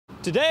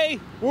Today,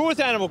 we're with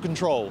Animal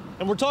Control,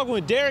 and we're talking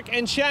with Derek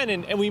and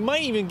Shannon, and we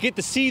might even get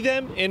to see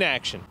them in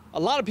action. A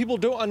lot of people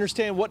don't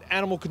understand what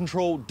Animal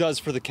Control does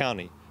for the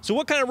county. So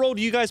what kind of role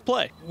do you guys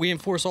play? We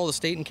enforce all the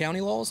state and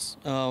county laws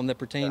that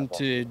pertain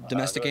to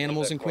domestic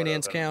animals in Queen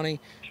Anne's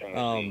County.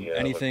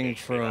 Anything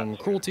from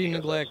cruelty and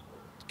neglect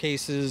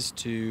cases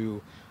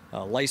to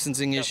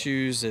licensing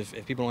issues, if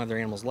people don't have their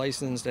animals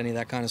licensed, any of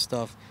that kind of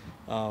stuff.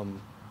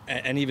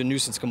 And even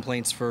nuisance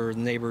complaints for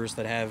neighbors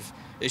that have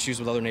issues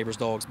with other neighbors'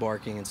 dogs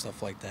barking and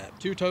stuff like that.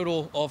 2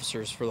 total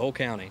officers for the whole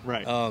county.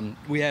 Right.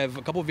 We have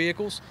a couple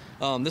vehicles.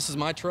 This is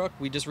my truck.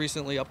 We just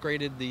recently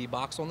upgraded the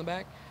box on the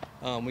back.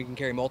 We can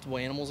carry multiple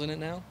animals in it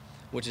now,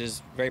 which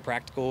is very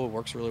practical. It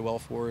works really well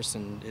for us,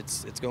 and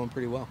it's going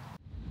pretty well.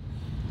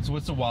 So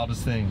what's the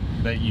wildest thing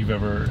that you've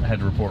ever had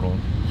to report on?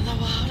 The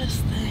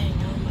wildest thing,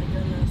 oh my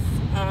goodness.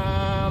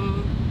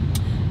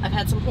 I've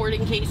had some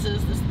hoarding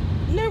cases. There's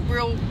no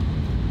real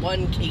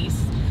one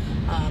case.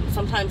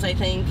 Sometimes I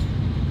think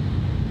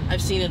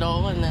I've seen it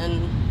all and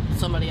then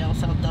somebody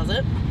else outdoes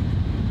it.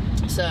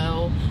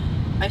 So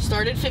I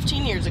started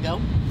 15 years ago,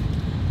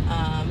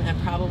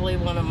 and probably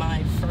one of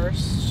my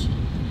first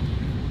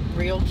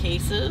real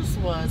cases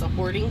was a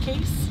hoarding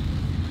case,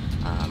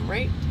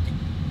 right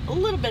a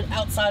little bit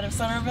outside of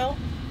Centerville,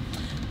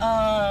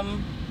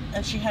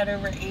 and she had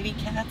over 80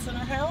 cats in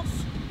her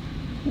house.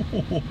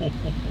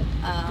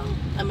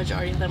 A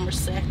majority of them were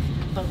sick,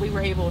 but we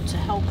were able to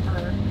help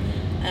her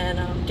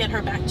and get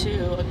her back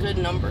to a good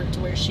number to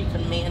where she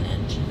could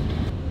manage.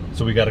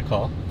 So we got a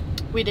call?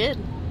 We did.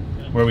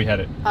 Where are we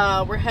headed?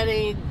 We're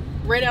heading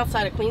right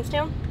outside of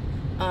Queenstown,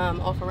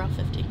 off of Route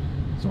 50.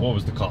 So what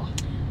was the call?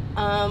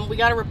 We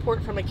got a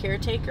report from a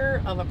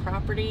caretaker of a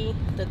property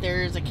that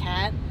there's a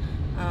cat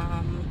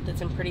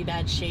that's in pretty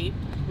bad shape.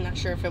 I'm not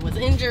sure if it was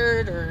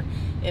injured or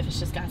if it's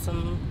just got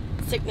some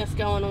sickness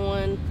going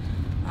on,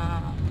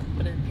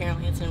 but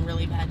apparently it's in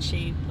really bad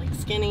shape, like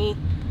skinny.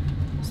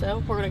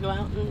 So we're gonna go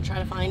out and try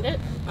to find it.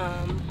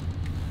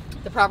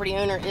 The property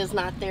owner is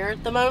not there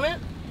at the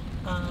moment,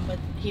 but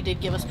he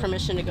did give us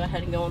permission to go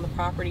ahead and go on the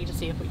property to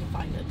see if we can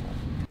find it.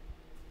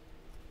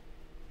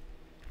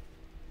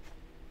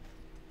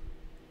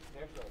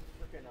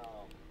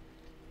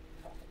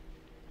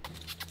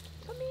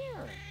 Come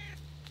here.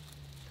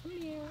 Come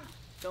here.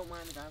 Don't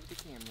mind the guy with the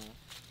camera.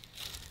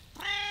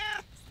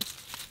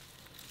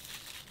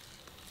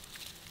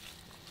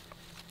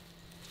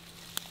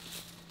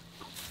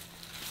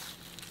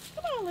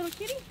 Come on, little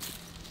kitty.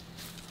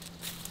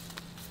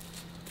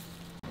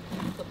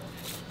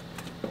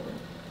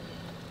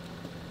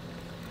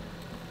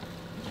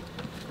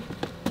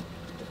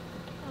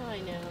 I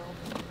know.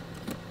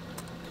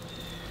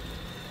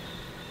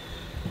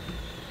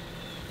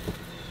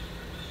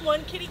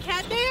 One kitty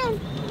cat down.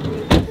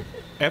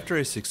 After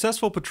a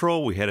successful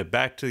patrol, we headed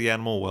back to the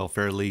Animal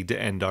Welfare League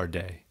to end our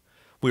day.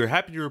 We are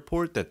happy to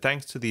report that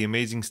thanks to the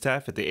amazing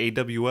staff at the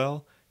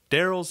AWL,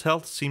 Daryl's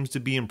health seems to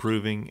be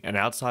improving, and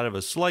outside of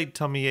a slight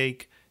tummy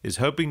ache, is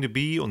hoping to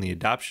be on the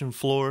adoption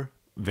floor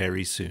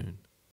very soon.